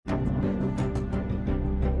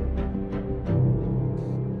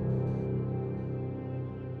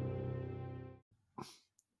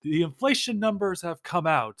the inflation numbers have come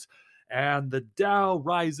out and the Dow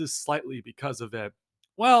rises slightly because of it.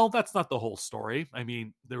 Well, that's not the whole story. I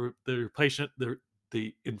mean, the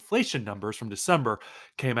inflation numbers from December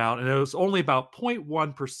came out, and it was only about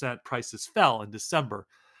 0.1% prices fell in December.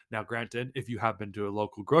 Now, granted, if you have been to a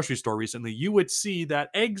local grocery store recently, you would see that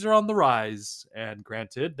eggs are on the rise. And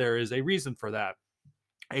granted, there is a reason for that.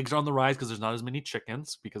 Eggs are on the rise because there's not as many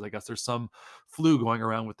chickens, because I guess there's some flu going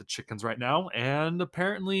around with the chickens right now. And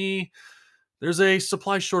apparently, there's a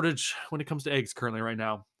supply shortage when it comes to eggs currently right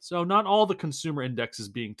now. So, not all the consumer index is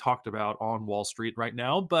being talked about on Wall Street right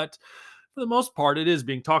now, but for the most part, it is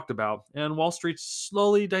being talked about. And Wall Street's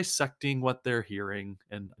slowly dissecting what they're hearing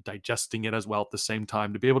and digesting it as well at the same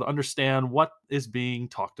time to be able to understand what is being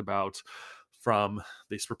talked about from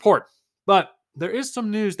this report. But there is some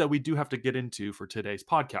news that we do have to get into for today's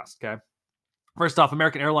podcast, okay? First off,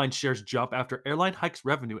 American Airlines shares jump after airline hikes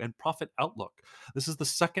revenue and profit outlook. This is the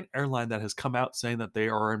second airline that has come out saying that they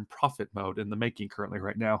are in profit mode in the making currently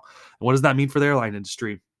right now. And what does that mean for the airline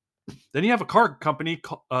industry? Then you have a car company,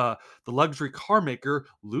 the luxury car maker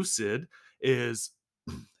Lucid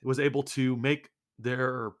was able to make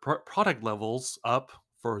their product levels up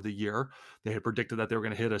for the year. They had predicted that they were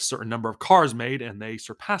going to hit a certain number of cars made, and they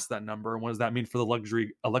surpassed that number. And what does that mean for the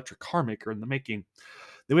luxury electric car maker in the making?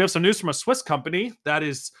 Then we have some news from a Swiss company that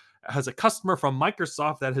has a customer from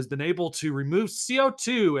Microsoft that has been able to remove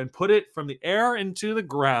CO2 and put it from the air into the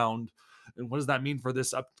ground. And what does that mean for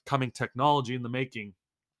this upcoming technology in the making?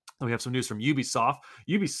 And we have some news from Ubisoft.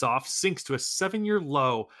 Ubisoft sinks to a 7-year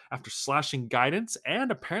low after slashing guidance,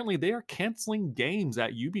 and apparently they are canceling games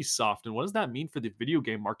at Ubisoft. And what does that mean for the video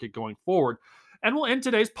game market going forward? And we'll end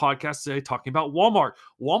today's podcast today talking about Walmart.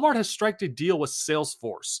 Walmart has struck a deal with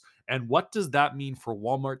Salesforce. And what does that mean for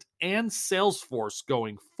Walmart and Salesforce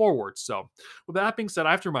going forward? So, with that being said,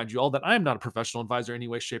 I have to remind you all that I am not a professional advisor in any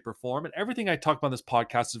way, shape, or form. And everything I talk about on this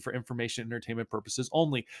podcast is for information and entertainment purposes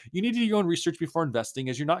only. You need to do your own research before investing,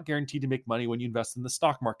 as you're not guaranteed to make money when you invest in the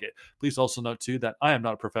stock market. Please also note, too, that I am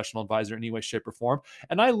not a professional advisor in any way, shape, or form.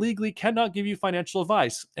 And I legally cannot give you financial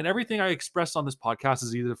advice. And everything I express on this podcast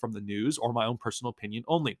is either from the news or my own personal opinion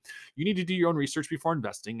only. You need to do your own research before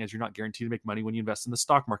investing, as you're not guaranteed to make money when you invest in the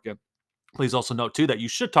stock market. Please also note, too, that you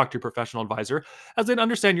should talk to your professional advisor, as they'd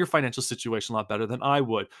understand your financial situation a lot better than I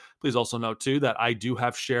would. Please also note, too, that I do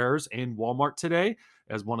have shares in Walmart today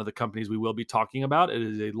as one of the companies we will be talking about. It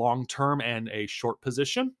is a long-term and a short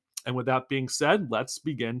position. And with that being said, let's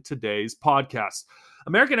begin today's podcast.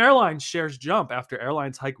 American Airlines shares jump after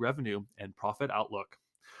airlines hike revenue and profit outlook.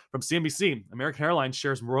 From CNBC, American Airlines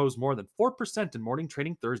shares rose more than 4% in morning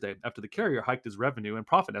trading Thursday after the carrier hiked its revenue and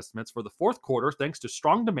profit estimates for the fourth quarter thanks to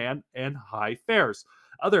strong demand and high fares.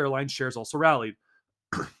 Other airline shares also rallied.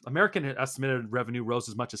 American estimated revenue rose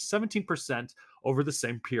as much as 17% over the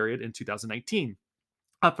same period in 2019.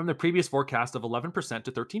 Up from the previous forecast of 11%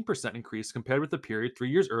 to 13% increase compared with the period 3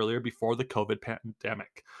 years earlier before the COVID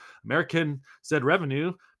pandemic. American said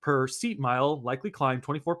revenue per seat mile likely climbed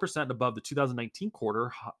 24% above the 2019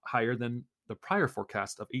 quarter, higher than the prior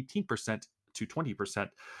forecast of 18% to 20%.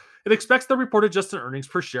 It expects the reported adjusted earnings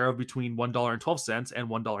per share of between $1.12 and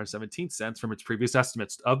 $1.17 from its previous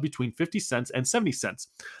estimates of between 50 cents and 70 cents.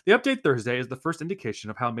 The update Thursday is the first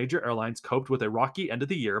indication of how major airlines coped with a rocky end of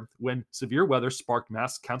the year when severe weather sparked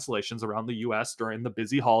mass cancellations around the U.S. during the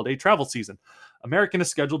busy holiday travel season. American is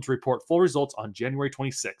scheduled to report full results on January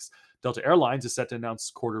 26. Delta Airlines is set to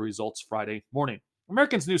announce quarter results Friday morning.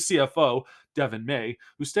 American's new CFO, Devin May,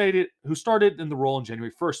 who started in the role on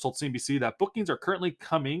January 1st, told CNBC that bookings are currently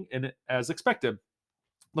coming in as expected.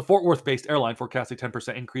 The Fort Worth-based airline forecasts a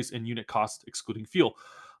 10% increase in unit costs, excluding fuel.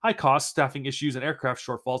 High costs, staffing issues, and aircraft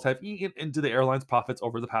shortfalls have eaten into the airline's profits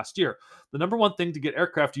over the past year. The number one thing to get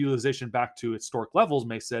aircraft utilization back to historic levels,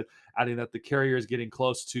 May said, adding that the carrier is getting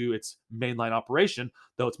close to its mainline operation,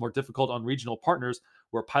 though it's more difficult on regional partners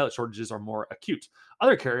where pilot shortages are more acute.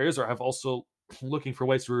 Other carriers have also looking for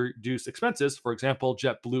ways to reduce expenses. For example,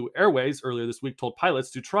 JetBlue Airways earlier this week told pilots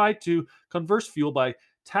to try to converse fuel by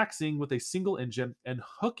taxiing with a single engine and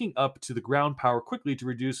hooking up to the ground power quickly to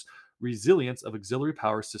reduce resilience of auxiliary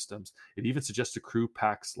power systems. It even suggests a crew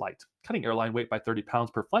packs light. Cutting airline weight by 30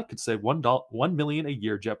 pounds per flight could save $1 million a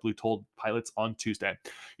year, JetBlue told pilots on Tuesday.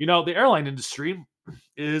 You know, the airline industry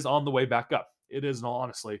is on the way back up. It is,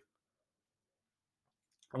 honestly.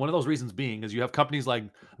 One of those reasons being is you have companies like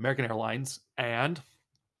American Airlines and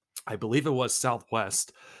I believe it was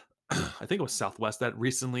Southwest. I think it was Southwest that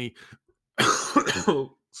recently,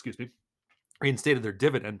 excuse me, reinstated their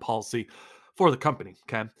dividend policy for the company.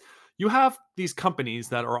 Okay. You have these companies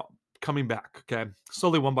that are coming back. Okay.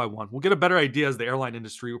 Slowly one by one. We'll get a better idea as the airline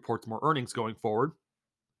industry reports more earnings going forward.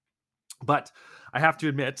 But I have to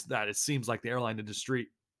admit that it seems like the airline industry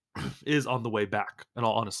is on the way back, in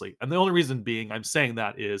all honesty. And the only reason being I'm saying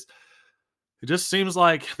that is it just seems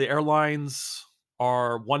like the airlines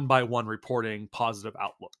are one by one reporting positive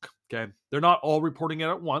outlook. Okay. They're not all reporting it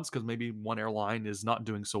at once because maybe one airline is not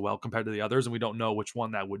doing so well compared to the others, and we don't know which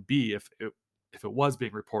one that would be if it was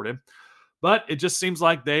being reported. But it just seems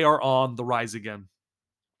like they are on the rise again.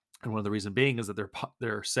 And one of the reason being is that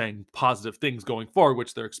they're saying positive things going forward,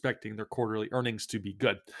 which they're expecting their quarterly earnings to be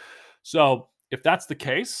good. So if that's the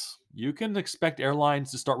case, you can expect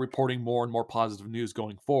airlines to start reporting more and more positive news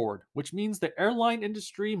going forward, which means the airline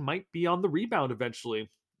industry might be on the rebound eventually,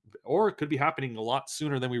 or it could be happening a lot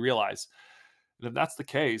sooner than we realize. And if that's the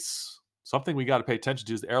case, something we got to pay attention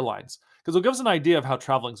to is the airlines, because it'll give us an idea of how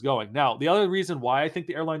traveling's going. Now, the other reason why I think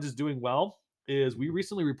the airlines is doing well is we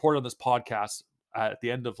recently reported on this podcast at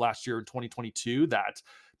the end of last year in 2022 that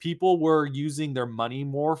people were using their money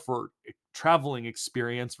more for traveling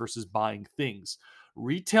experience versus buying things.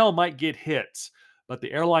 Retail might get hit, but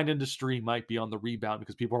the airline industry might be on the rebound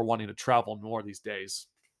because people are wanting to travel more these days.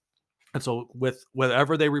 And so, with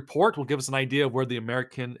whatever they report, will give us an idea of where the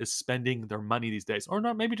American is spending their money these days, or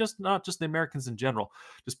not. Maybe just not just the Americans in general,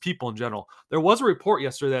 just people in general. There was a report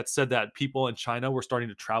yesterday that said that people in China were starting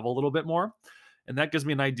to travel a little bit more, and that gives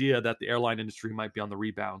me an idea that the airline industry might be on the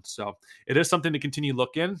rebound. So, it is something to continue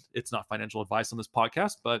looking. It's not financial advice on this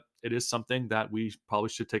podcast, but it is something that we probably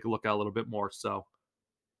should take a look at a little bit more. So,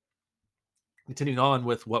 continuing on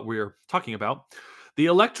with what we're talking about, the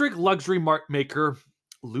electric luxury maker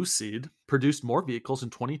Lucid produced more vehicles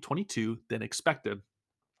in 2022 than expected. It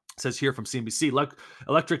says here from CNBC,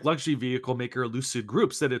 electric luxury vehicle maker Lucid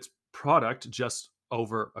Group said its product had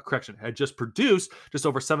just produced just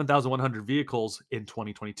over 7,100 vehicles in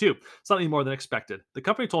 2022, slightly more than expected. The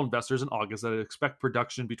company told investors in August that it expect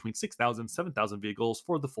production between 6,000 and 7,000 vehicles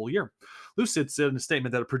for the full year. Lucid said in a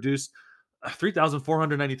statement that it produced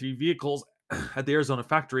 3,493 vehicles at the Arizona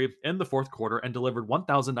factory in the fourth quarter and delivered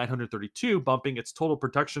 1,932, bumping its total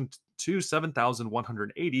production to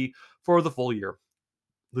 7,180 for the full year.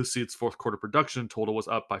 Lucid's fourth quarter production total was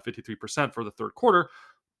up by 53% for the third quarter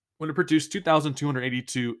when it produced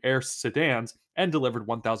 2,282 Air sedans and delivered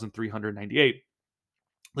 1,398.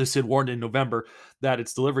 Lucid warned in November that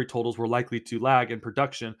its delivery totals were likely to lag in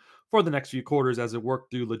production for the next few quarters as it worked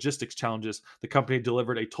through logistics challenges. The company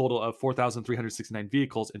delivered a total of 4,369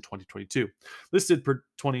 vehicles in 2022. Lucid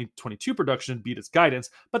 2022 production beat its guidance,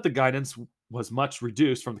 but the guidance was much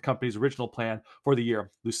reduced from the company's original plan for the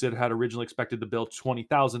year. Lucid had originally expected to build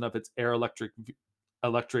 20,000 of its Air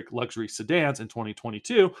electric luxury sedans in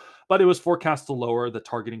 2022, but it was forecast to lower the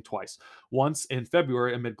targeting twice. Once in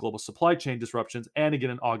February amid global supply chain disruptions, and again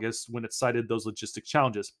in August when it cited those logistic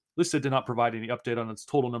challenges. Lucid did not provide any update on its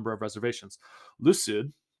total number of reservations.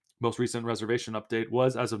 Lucid most recent reservation update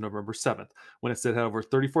was as of November 7th, when it said it had over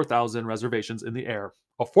 34,000 reservations in the air,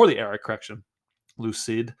 or for the air, correction.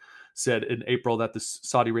 Lucid said in April that the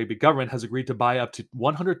Saudi Arabia government has agreed to buy up to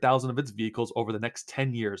 100,000 of its vehicles over the next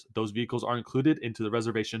 10 years. Those vehicles are included into the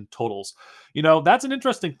reservation totals. You know, that's an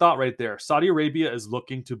interesting thought right there. Saudi Arabia is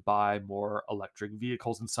looking to buy more electric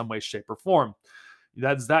vehicles in some way, shape, or form.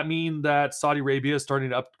 Does that mean that Saudi Arabia is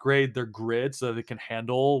starting to upgrade their grid so that they can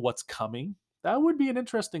handle what's coming? That would be an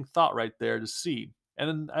interesting thought right there to see.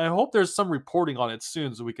 And I hope there's some reporting on it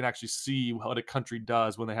soon so we can actually see what a country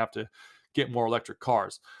does when they have to get more electric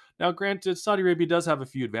cars. Now, granted, Saudi Arabia does have a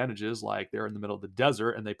few advantages, like they're in the middle of the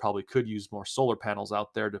desert and they probably could use more solar panels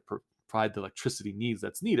out there to provide the electricity needs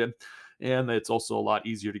that's needed. And it's also a lot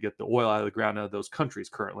easier to get the oil out of the ground out of those countries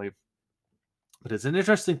currently. But it's an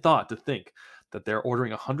interesting thought to think that they're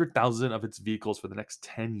ordering 100,000 of its vehicles for the next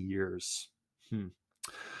 10 years.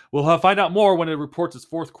 We'll find out more when it reports its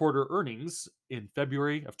fourth quarter earnings in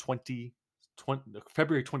February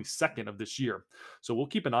 22nd of this year. So we'll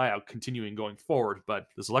keep an eye out continuing going forward. But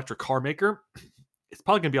this electric car maker, it's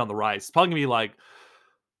probably going to be on the rise. It's probably going to be like,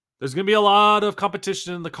 there's going to be a lot of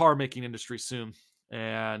competition in the car making industry soon.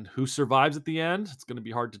 And who survives at the end? It's going to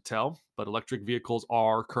be hard to tell. But electric vehicles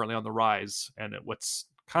are currently on the rise. And what's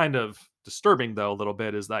kind of disturbing, though, a little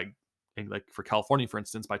bit is that, like for California, for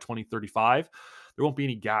instance, by 2035, there won't be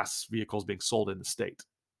any gas vehicles being sold in the state.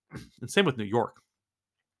 And same with New York.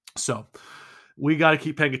 So we got to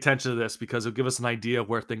keep paying attention to this because it'll give us an idea of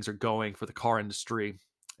where things are going for the car industry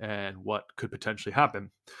and what could potentially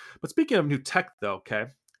happen. But speaking of new tech, though, okay,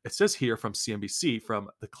 it says here from CNBC, from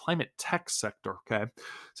the climate tech sector, okay,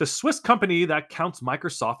 it's a Swiss company that counts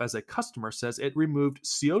Microsoft as a customer says it removed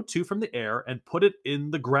CO2 from the air and put it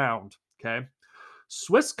in the ground, okay.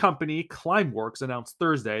 Swiss company Climeworks announced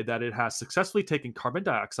Thursday that it has successfully taken carbon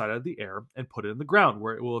dioxide out of the air and put it in the ground,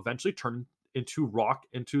 where it will eventually turn into rock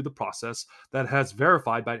into the process that has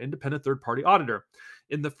verified by an independent third party auditor.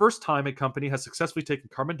 In the first time a company has successfully taken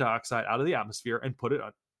carbon dioxide out of the atmosphere and put it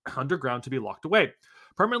underground to be locked away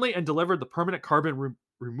permanently and delivered the permanent carbon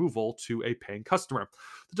removal to a paying customer.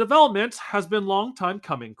 The development has been long time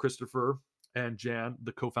coming. Christopher and Jan,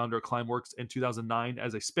 the co-founder of Climeworks, in 2009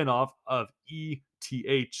 as a spin-off of ETH.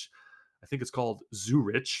 I think it's called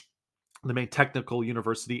Zurich, the main technical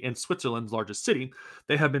university in Switzerland's largest city.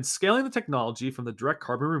 They have been scaling the technology from the direct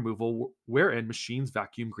carbon removal wherein machines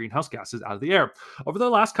vacuum greenhouse gases out of the air. Over the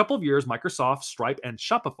last couple of years, Microsoft, Stripe, and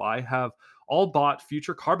Shopify have all bought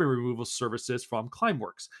future carbon removal services from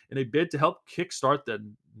Climeworks in a bid to help kickstart the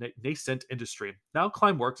nascent industry. Now,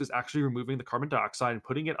 Climeworks is actually removing the carbon dioxide and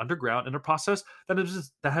putting it underground in a process that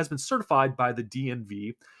has been certified by the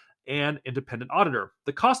DNV and independent auditor.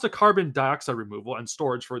 The cost of carbon dioxide removal and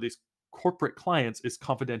storage for these corporate clients is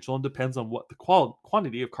confidential and depends on what the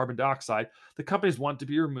quantity of carbon dioxide the companies want to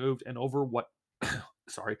be removed and over what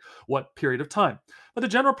period of time. But the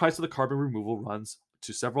general price of the carbon removal runs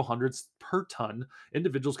to several hundreds per ton.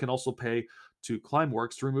 Individuals can also pay to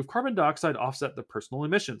Climeworks to remove carbon dioxide offset their personal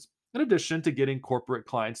emissions. In addition to getting corporate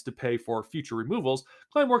clients to pay for future removals,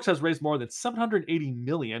 Climeworks has raised more than $780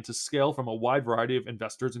 million to scale from a wide variety of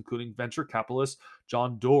investors, including venture capitalist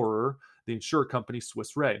John Doerr, the insurer company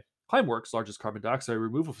Swiss Re. Climeworks' largest carbon dioxide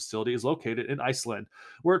removal facility is located in Iceland,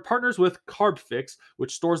 where it partners with Carbfix,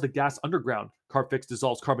 which stores the gas underground. Carbfix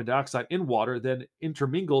dissolves carbon dioxide in water, then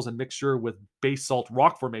intermingles and mixture with basalt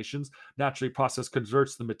rock formations. Naturally processed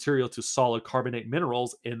converts the material to solid carbonate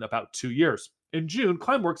minerals in about 2 years. In June,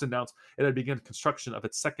 Climeworks announced it had begun construction of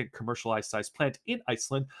its second commercialized sized plant in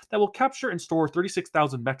Iceland that will capture and store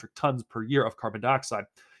 36,000 metric tons per year of carbon dioxide.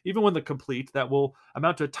 Even when the complete, that will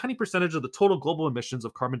amount to a tiny percentage of the total global emissions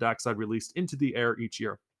of carbon dioxide released into the air each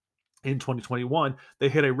year. In 2021, they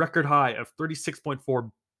hit a record high of 36.3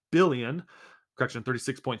 billion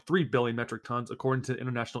metric tons, according to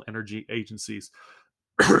international energy agencies.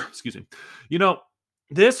 Excuse me. You know,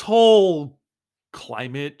 this whole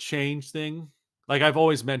climate change thing, like I've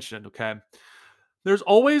always mentioned, okay, there's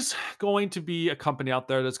always going to be a company out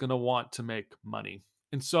there that's going to want to make money.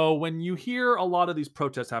 And so when you hear a lot of these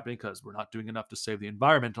protests happening because we're not doing enough to save the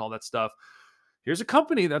environment and all that stuff, here's a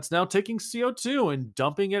company that's now taking CO2 and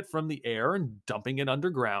dumping it from the air and dumping it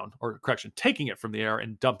underground, or correction, taking it from the air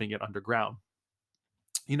and dumping it underground.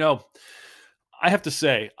 You know, I have to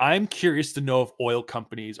say, I'm curious to know if oil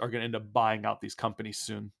companies are going to end up buying out these companies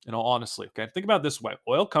soon. In all honesty, okay, think about it this way: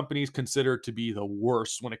 oil companies considered to be the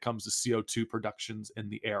worst when it comes to CO2 productions in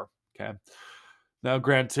the air. Okay, now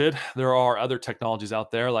granted, there are other technologies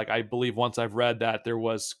out there. Like I believe once I've read that there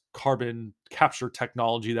was carbon capture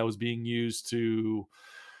technology that was being used to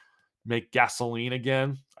make gasoline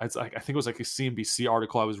again. It's like I think it was like a CNBC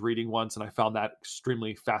article I was reading once, and I found that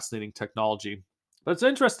extremely fascinating technology. But it's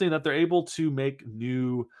interesting that they're able to make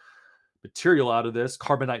new material out of this,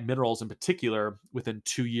 carbonate minerals in particular, within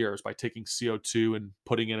 2 years by taking CO2 and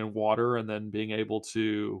putting it in water and then being able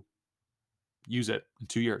to use it in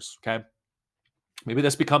 2 years. Okay. Maybe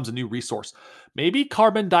this becomes a new resource. Maybe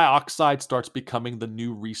carbon dioxide starts becoming the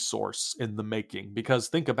new resource in the making. Because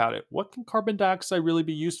think about it, what can carbon dioxide really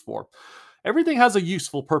be used for? Everything has a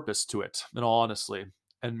useful purpose to it, in all honesty.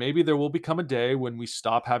 And maybe there will become a day when we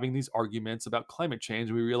stop having these arguments about climate change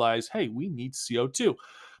and we realize, hey, we need CO2.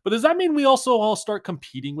 But does that mean we also all start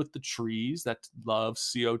competing with the trees that love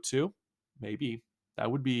CO2? Maybe.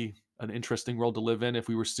 That would be an interesting world to live in if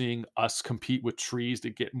we were seeing us compete with trees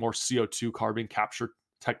to get more CO2 carbon capture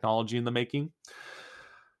technology in the making.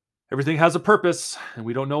 Everything has a purpose and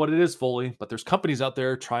we don't know what it is fully, but there's companies out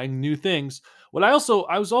there trying new things. I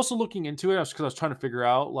was also looking into it because I was trying to figure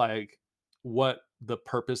out like what the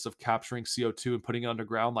purpose of capturing CO2 and putting it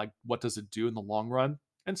underground, like what does it do in the long run?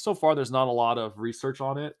 And so far, there's not a lot of research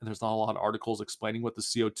on it, and there's not a lot of articles explaining what the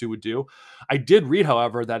CO2 would do. I did read,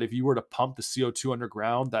 however, that if you were to pump the CO2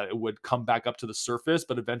 underground, that it would come back up to the surface,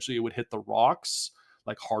 but eventually it would hit the rocks,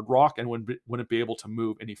 like hard rock, and wouldn't be able to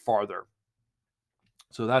move any farther.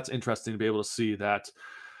 So that's interesting to be able to see that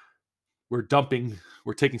we're taking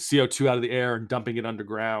CO2 out of the air and dumping it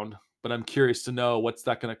underground. But I'm curious to know what's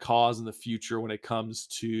that going to cause in the future when it comes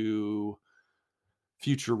to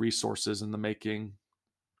future resources in the making.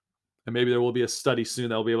 And maybe there will be a study soon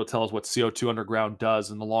that will be able to tell us what CO2 underground does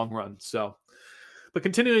in the long run. So, but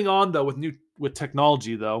continuing on though with with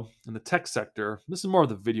technology, though, in the tech sector, this is more of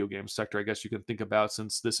the video game sector, I guess you can think about,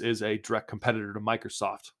 since this is a direct competitor to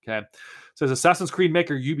Microsoft. Okay. It says Assassin's Creed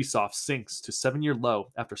maker Ubisoft sinks to 7-year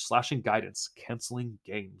low after slashing guidance, canceling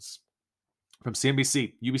games. From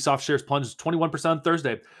CNBC, Ubisoft shares plunged 21% on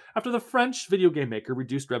Thursday after the French video game maker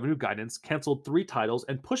reduced revenue guidance, canceled 3 titles,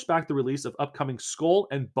 and pushed back the release of upcoming Skull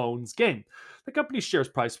and Bones game. The company's shares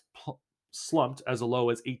price slumped as low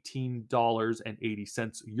as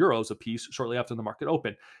 $18.80 apiece shortly after the market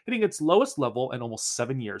opened, hitting its lowest level in almost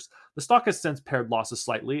 7 years. The stock has since pared losses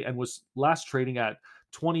slightly and was last trading at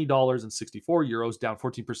 €20.64, down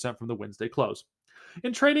 14% from the Wednesday close.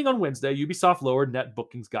 In trading on Wednesday, Ubisoft lowered net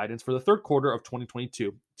bookings guidance for the third quarter of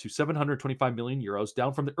 2022 to €725 million,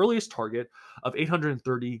 down from the earliest target of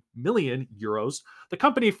 €830 million. The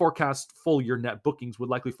company forecast full-year net bookings would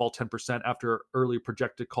likely fall 10% after early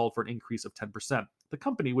projected called for an increase of 10%. The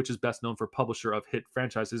company, which is best known for publisher of hit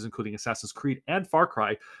franchises including Assassin's Creed and Far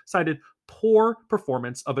Cry, cited poor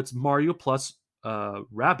performance of its Mario Plus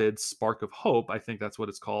Rabbids Spark of Hope, I think that's what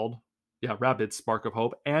it's called, Rabbids Spark of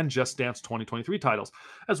Hope, and Just Dance 2023 titles,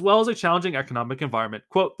 as well as a challenging economic environment.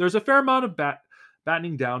 Quote, there's a fair amount of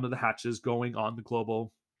battening down of the hatches going on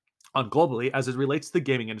globally as it relates to the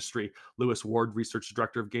gaming industry. Lewis Ward, research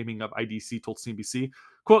director of gaming of IDC, told CNBC,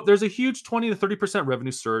 quote, there's a huge 20 to 30%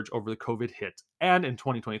 revenue surge over the COVID hit. And in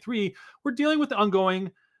 2023, we're dealing with the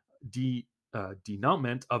ongoing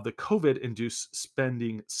denouement of the COVID-induced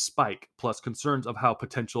spending spike, plus concerns of how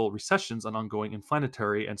potential recessions and ongoing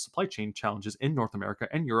inflationary and supply chain challenges in North America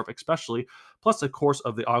and Europe especially, plus of course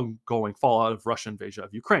of the ongoing fallout of Russian invasion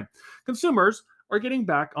of Ukraine. Consumers are getting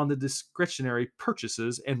back on the discretionary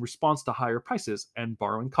purchases in response to higher prices and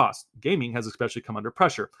borrowing costs. Gaming has especially come under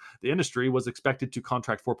pressure. The industry was expected to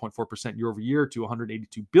contract 4.4% year over year to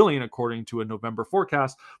 $182 billion, according to a November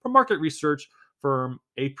forecast from market research firm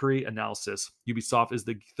Apri Analysis. Ubisoft is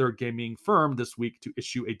the third gaming firm this week to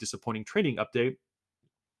issue a disappointing trading update.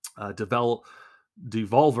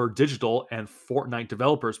 Devolver Digital and Fortnite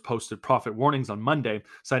developers posted profit warnings on Monday,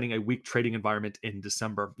 citing a weak trading environment in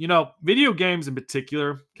December. You know, video games in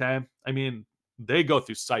particular, okay? I mean, they go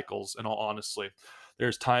through cycles, in all honesty.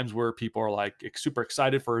 There's times where people are like super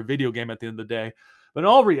excited for a video game at the end of the day. But in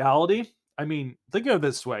all reality, I mean, think of it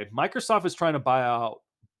this way. Microsoft is trying to buy out,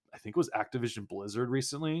 I think it was Activision Blizzard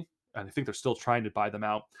recently, and I think they're still trying to buy them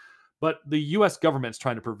out. But the US government's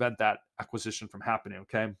trying to prevent that acquisition from happening,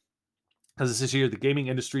 okay? Because this year, the gaming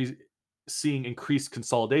industry seeing increased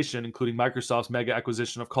consolidation, including Microsoft's mega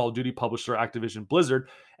acquisition of Call of Duty publisher Activision Blizzard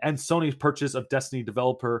and Sony's purchase of Destiny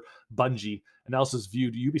developer Bungie. Analysis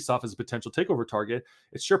viewed Ubisoft as a potential takeover target.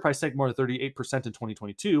 Its share price sank more than 38% in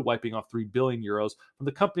 2022, wiping off €3 billion from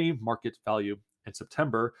the company market value. In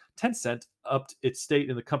September, Tencent upped its stake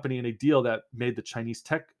in the company in a deal that made the Chinese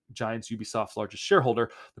tech giant's Ubisoft's largest shareholder.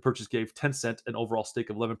 The purchase gave Tencent an overall stake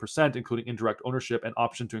of 11%, including indirect ownership and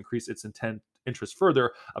option to increase its interest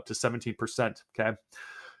further up to 17%. Okay.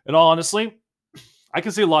 And all honestly, I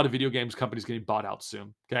can see a lot of video games companies getting bought out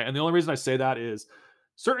soon. Okay. And the only reason I say that is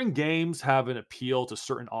certain games have an appeal to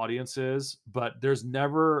certain audiences, but there's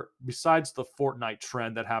never, besides the Fortnite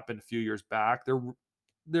trend that happened a few years back,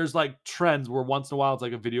 there's like trends where once in a while it's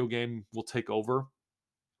like a video game will take over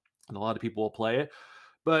and a lot of people will play it.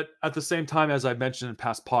 But at the same time, as I mentioned in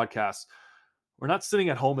past podcasts, we're not sitting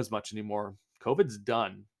at home as much anymore. COVID's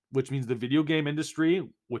done, which means the video game industry,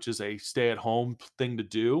 which is a stay-at-home thing to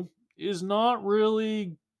do, is not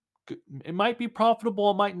really. It might be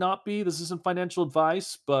profitable, it might not be. This isn't financial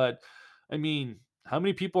advice, but I mean, how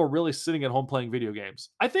many people are really sitting at home playing video games?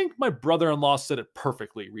 I think my brother-in-law said it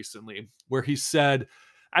perfectly recently, where he said,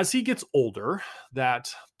 as he gets older, that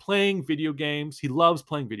playing video games, he loves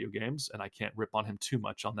playing video games, and I can't rip on him too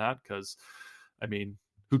much on that because, I mean,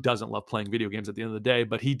 who doesn't love playing video games at the end of the day?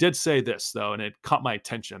 But he did say this, though, and it caught my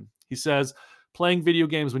attention. He says, playing video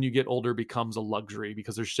games when you get older becomes a luxury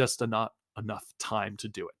because there's just not enough time to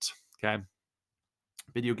do it, okay?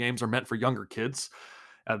 Video games are meant for younger kids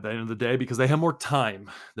at the end of the day because they have more time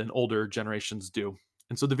than older generations do.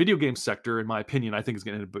 And so the video game sector, in my opinion, I think is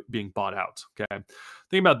going to end up being bought out. Okay.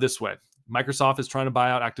 Think about it this way. Microsoft is trying to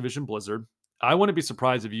buy out Activision Blizzard. I wouldn't be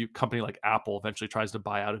surprised if a company like Apple eventually tries to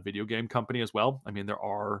buy out a video game company as well. I mean, there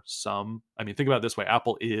are some. I mean, think about it this way.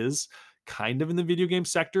 Apple is kind of in the video game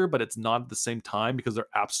sector, but it's not at the same time because their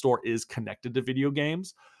app store is connected to video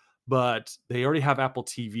games. But they already have Apple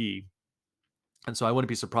TV. And so I wouldn't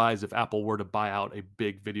be surprised if Apple were to buy out a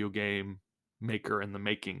big video game maker in the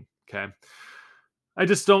making. Okay. I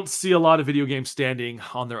just don't see a lot of video games standing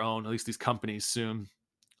on their own, at least these companies soon,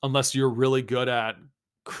 unless you're really good at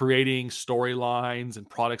creating storylines and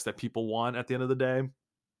products that people want at the end of the day.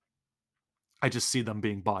 I just see them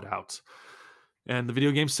being bought out. And the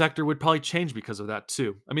video game sector would probably change because of that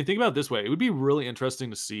too. I mean, think about it this way. It would be really interesting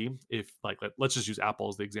to see if, like, let's just use Apple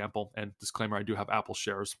as the example. And disclaimer, I do have Apple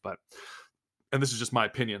shares, but, and this is just my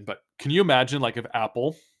opinion, but can you imagine, like, if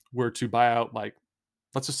Apple were to buy out, like,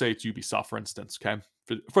 let's just say it's Ubisoft, for instance, okay?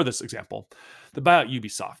 For this example, they buy out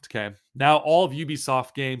Ubisoft, okay? Now all of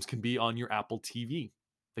Ubisoft games can be on your Apple TV.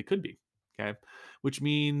 They could be, okay? Which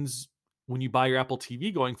means when you buy your Apple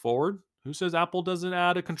TV going forward, who says Apple doesn't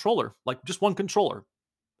add a controller, like just one controller?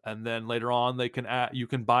 And then later on, they can add, you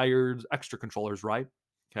can buy your extra controllers, right?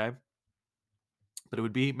 Okay. But it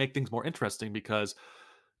would be make things more interesting because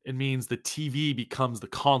it means the TV becomes the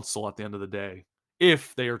console at the end of the day.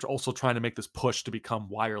 If they are also trying to make this push to become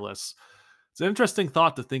wireless, it's an interesting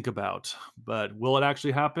thought to think about. But will it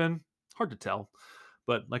actually happen? Hard to tell.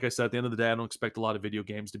 But like I said, at the end of the day, I don't expect a lot of video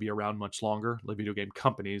games to be around much longer. Like video game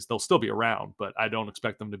companies, they'll still be around, but I don't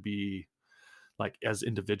expect them to be like as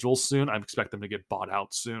individuals soon. I expect them to get bought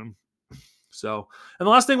out soon. So, and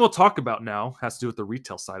the last thing we'll talk about now has to do with the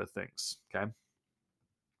retail side of things. Okay.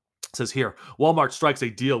 It says here, Walmart strikes a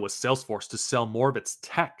deal with Salesforce to sell more of its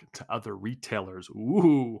tech to other retailers.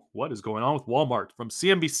 Ooh, what is going on with Walmart? From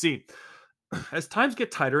CNBC. As times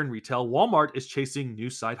get tighter in retail, Walmart is chasing new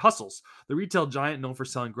side hustles. The retail giant, known for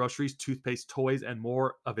selling groceries, toothpaste, toys, and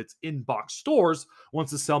more of its in-box stores,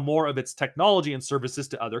 wants to sell more of its technology and services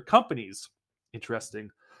to other companies.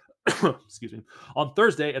 Interesting. Excuse me. On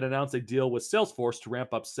Thursday, it announced a deal with Salesforce to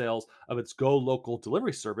ramp up sales of its Go Local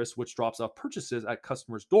delivery service, which drops off purchases at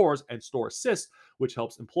customers' doors, and Store Assist, which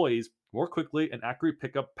helps employees more quickly and accurately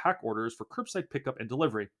pick up pack orders for curbside pickup and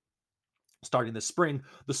delivery. Starting this spring,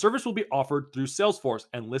 the service will be offered through Salesforce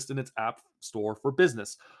and listed in its app store for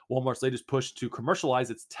business. Walmart's latest push to commercialize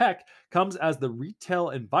its tech comes as the retail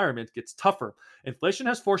environment gets tougher. Inflation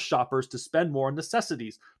has forced shoppers to spend more on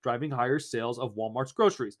necessities, driving higher sales of Walmart's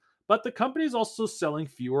groceries. But the company is also selling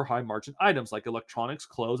fewer high margin items like electronics,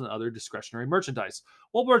 clothes, and other discretionary merchandise.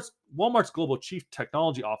 Walmart's global chief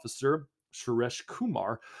technology officer, Suresh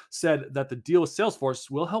Kumar, said that the deal with Salesforce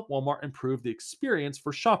will help Walmart improve the experience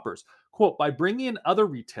for shoppers. Quote, by bringing in other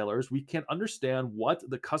retailers, we can understand what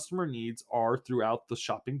the customer needs are throughout the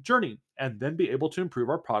shopping journey and then be able to improve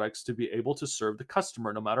our products to be able to serve the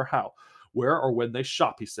customer no matter how, where, or when they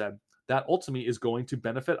shop, he said. That ultimately is going to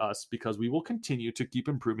benefit us because we will continue to keep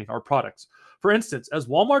improving our products. For instance, as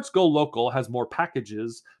Walmart's Go Local has more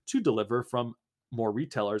packages to deliver from more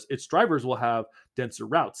retailers, its drivers will have denser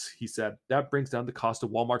routes, he said. That brings down the cost of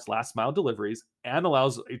Walmart's last mile deliveries and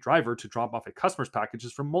allows a driver to drop off a customer's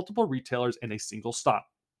packages from multiple retailers in a single stop.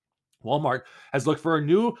 Walmart has looked for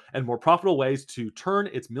new and more profitable ways to turn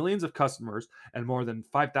its millions of customers and more than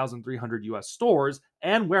 5,300 US stores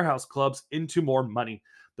and warehouse clubs into more money.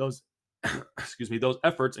 Those those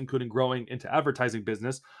efforts, including growing into advertising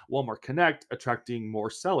business, Walmart Connect, attracting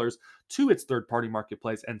more sellers to its third-party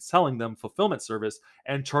marketplace and selling them fulfillment service,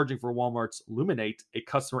 and charging for Walmart's Luminate, a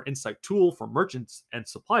customer insight tool for merchants and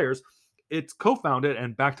suppliers. It's co-founded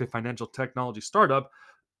and backed a financial technology startup.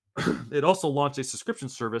 It also launched a subscription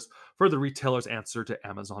service for the retailer's answer to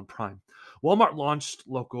Amazon Prime. Walmart launched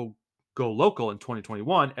Go Local in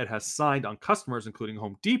 2021. It has signed on customers, including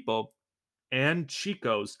Home Depot and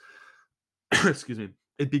Chico's. Excuse me.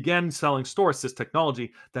 It began selling Store Assist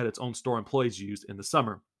technology that its own store employees used in the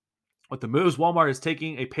summer. With the moves, Walmart is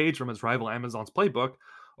taking a page from its rival Amazon's playbook.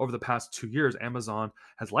 Over the past 2 years, Amazon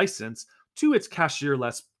has licensed to its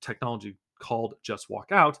cashierless technology called Just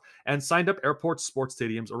Walk Out and signed up airports, sports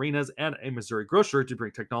stadiums, arenas, and a Missouri grocery to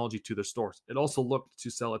bring technology to their stores. It also looked to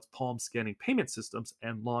sell its palm scanning payment systems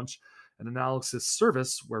and launch an analysis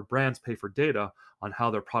service where brands pay for data on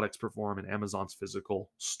how their products perform in Amazon's physical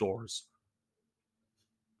stores.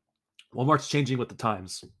 Walmart's changing with the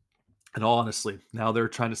times. And honestly, now they're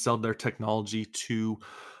trying to sell their technology to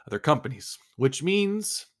other companies, which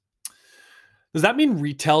means, does that mean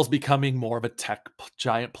retail's becoming more of a tech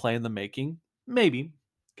giant play in the making? Maybe.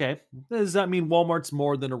 Okay. Does that mean Walmart's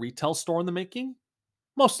more than a retail store in the making?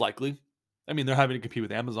 Most likely. I mean, they're having to compete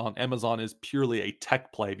with Amazon. Amazon is purely a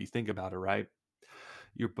tech play if you think about it, right?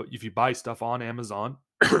 If you buy stuff on Amazon,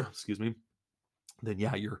 excuse me, then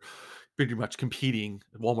yeah, you're pretty much competing.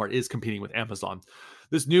 Walmart is competing with Amazon.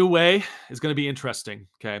 This new way is going to be interesting.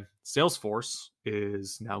 Okay. Salesforce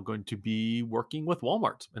is now going to be working with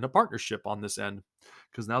Walmart in a partnership on this end.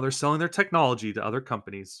 because now they're selling their technology to other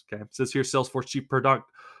companies. Okay, it says here Salesforce Chief Product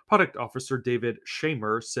Officer David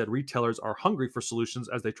Shamer said retailers are hungry for solutions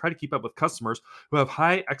as they try to keep up with customers who have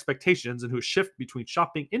high expectations and who shift between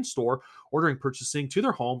shopping in store, ordering purchasing to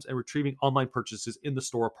their homes, and retrieving online purchases in the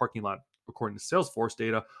store parking lot. According to Salesforce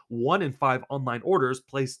data, 1 in 5 online orders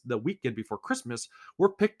placed the weekend before Christmas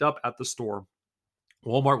were picked up at the store.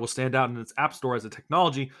 Walmart will stand out in its app store as a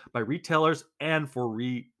technology by retailers and for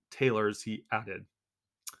retailers, he added.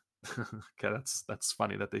 Okay, that's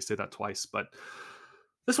funny that they say that twice, but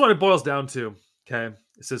this is what it boils down to. Okay,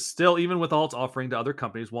 it says still, even with all its offering to other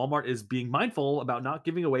companies, Walmart is being mindful about not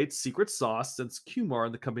giving away its secret sauce. Since Kumar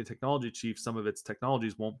and the company technology chief, some of its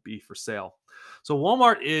technologies won't be for sale. So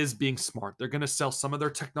Walmart is being smart. They're going to sell some of their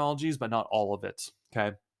technologies, but not all of it.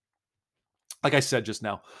 Okay, like I said just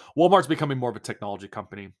now, Walmart's becoming more of a technology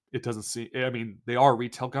company. It doesn't see, I mean, they are a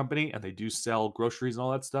retail company and they do sell groceries and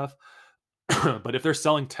all that stuff. But if they're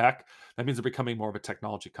selling tech, that means they're becoming more of a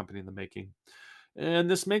technology company in the making.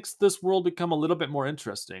 And this makes this world become a little bit more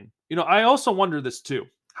interesting. I also wonder this too.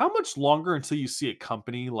 How much longer until you see a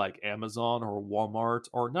company like Amazon or Walmart,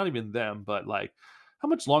 or not even them, but like how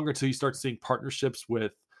much longer until you start seeing partnerships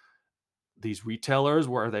with these retailers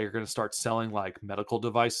where they're going to start selling like medical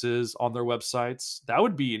devices on their websites? That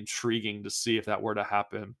would be intriguing to see if that were to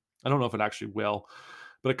happen. I don't know if it actually will,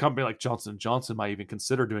 but a company like Johnson& Johnson might even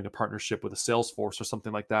consider doing a partnership with a Salesforce or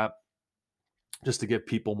something like that, just to give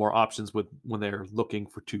people more options when they're looking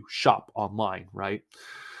for to shop online, right?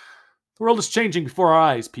 The world is changing before our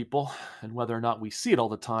eyes, people, and whether or not we see it all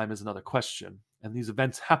the time is another question. And these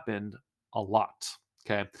events happened a lot.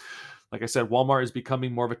 Okay. Like I said, Walmart is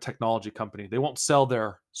becoming more of a technology company. They won't sell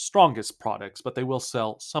their strongest products, but they will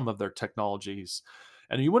sell some of their technologies.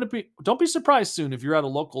 And don't be surprised soon if you're at a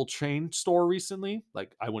local chain store recently.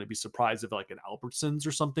 Like, I wouldn't be surprised if like an Albertsons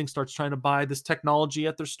or something starts trying to buy this technology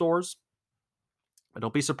at their stores. But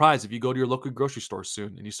don't be surprised if you go to your local grocery store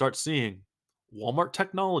soon and you start seeing Walmart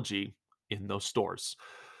technology in those stores.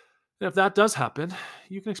 And if that does happen,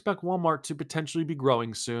 you can expect Walmart to potentially be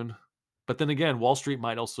growing soon. But then again, Wall Street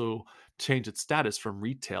might also change its status from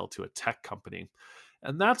retail to a tech company.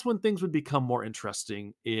 And that's when things would become more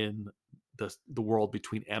interesting in the world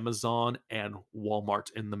between Amazon and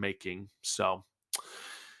Walmart in the making. So,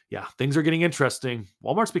 yeah, things are getting interesting.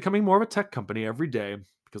 Walmart's becoming more of a tech company every day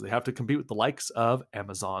because they have to compete with the likes of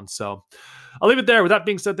Amazon. So I'll leave it there. With that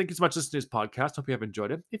being said, thank you so much for listening to this podcast. Hope you have enjoyed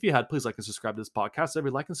it. If you had, please like and subscribe to this podcast.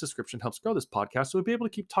 Every like and subscription helps grow this podcast, so we'll be able to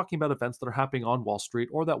keep talking about events that are happening on Wall Street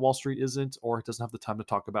or that Wall Street isn't or it doesn't have the time to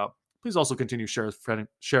talk about. Please also continue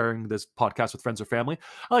sharing this podcast with friends or family.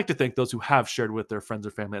 I like to thank those who have shared with their friends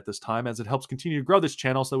or family at this time, as it helps continue to grow this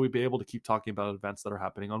channel so we'll be able to keep talking about events that are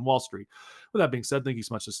happening on Wall Street. With that being said, thank you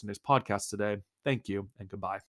so much for listening to this podcast today. Thank you and goodbye.